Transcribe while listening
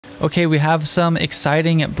Okay, we have some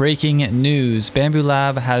exciting breaking news. Bambu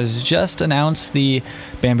Lab has just announced the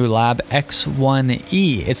Bambu Lab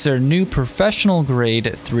X1E. It's their new professional grade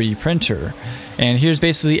 3D printer. And here's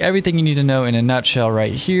basically everything you need to know in a nutshell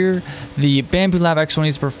right here. The Bambu Lab X1E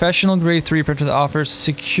is a professional grade 3D printer that offers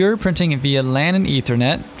secure printing via LAN and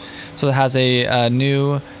Ethernet. So it has a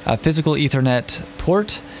new physical Ethernet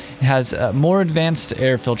port. It has more advanced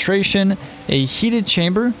air filtration, a heated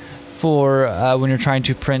chamber for when you're trying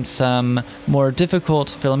to print some more difficult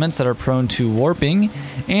filaments that are prone to warping,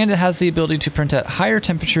 and it has the ability to print at higher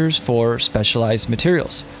temperatures for specialized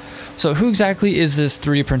materials. So who exactly is this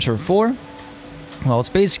 3D printer for? Well, it's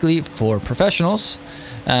basically for professionals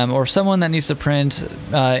or someone that needs to print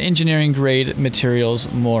engineering grade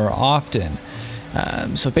materials more often.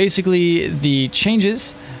 So basically the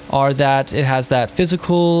changes are that it has that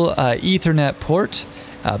physical Ethernet port,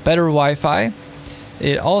 better Wi-Fi.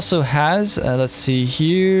 It also has, let's see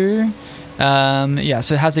here, yeah,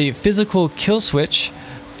 so it has a physical kill switch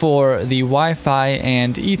for the Wi-Fi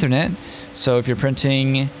and Ethernet. So if you're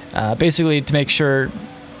printing, basically to make sure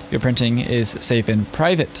your printing is safe and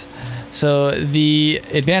private. So the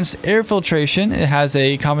advanced air filtration, it has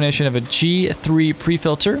a combination of a G3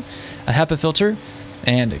 pre-filter, a HEPA filter,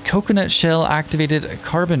 and coconut shell activated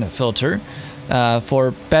carbon filter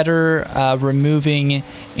for better removing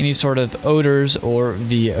any sort of odors or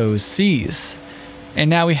VOCs. And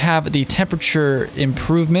now we have the temperature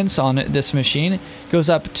improvements on this machine. It goes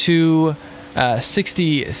up to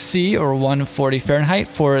 60 C or 140 Fahrenheit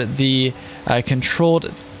for the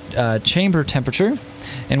controlled chamber temperature.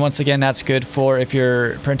 And once again, that's good for if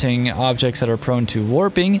you're printing objects that are prone to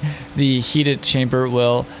warping. The heated chamber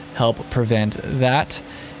will help prevent that.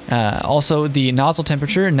 Also, the nozzle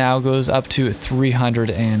temperature now goes up to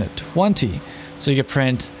 320. So you can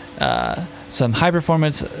print some high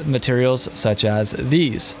performance materials such as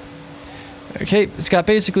these. Okay, it's got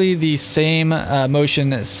basically the same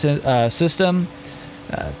motion system,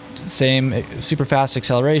 same super fast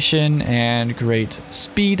acceleration and great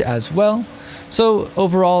speed as well. So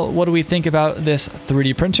overall, what do we think about this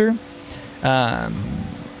 3D printer?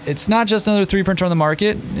 It's not just another 3D printer on the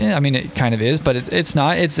market. Yeah, I mean, it kind of is, but it's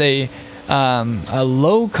not. It's a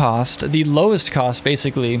low cost, the lowest cost,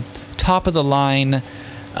 basically, top of the line,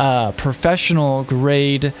 professional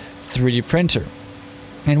grade 3D printer.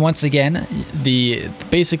 And once again,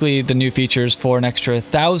 basically the new features for an extra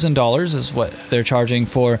 $1,000 is what they're charging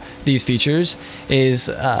for these features, is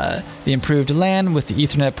the improved LAN with the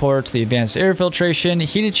Ethernet ports, the advanced air filtration,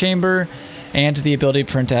 heated chamber, and the ability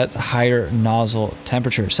to print at higher nozzle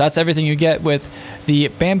temperatures. So that's everything you get with the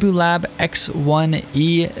Bambu Lab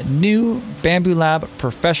X1E, new Bambu Lab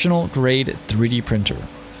professional grade 3D printer.